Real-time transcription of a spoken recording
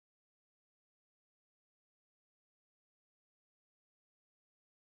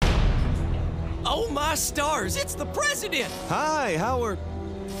Oh my stars, it's the president! Hi, Howard.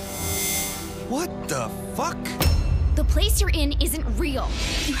 What the fuck? The place you're in isn't real.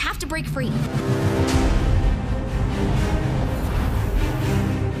 You have to break free.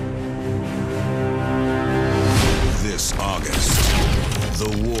 This August,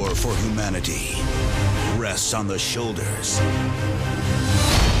 the war for humanity rests on the shoulders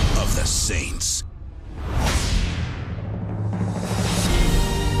of the Saints.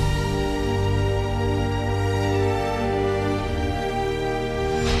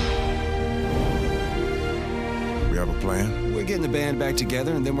 We have a plan? We're getting the band back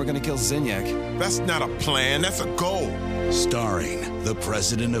together, and then we're gonna kill Zinyak. That's not a plan, that's a goal. Starring the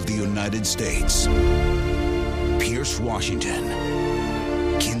President of the United States, Pierce Washington,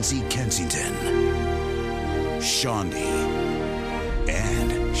 Kinsey Kensington, Shondi,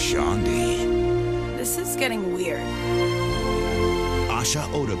 and Shondi. This is getting weird. Asha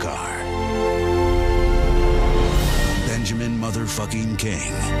Odekar, Benjamin Motherfucking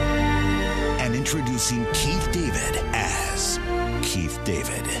King, and introducing Keith David as Keith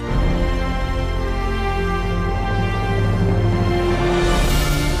David.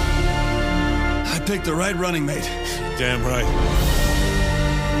 I picked the right running mate. Damn right.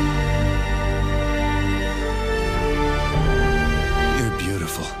 You're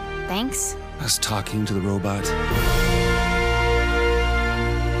beautiful. Thanks. I was talking to the robot.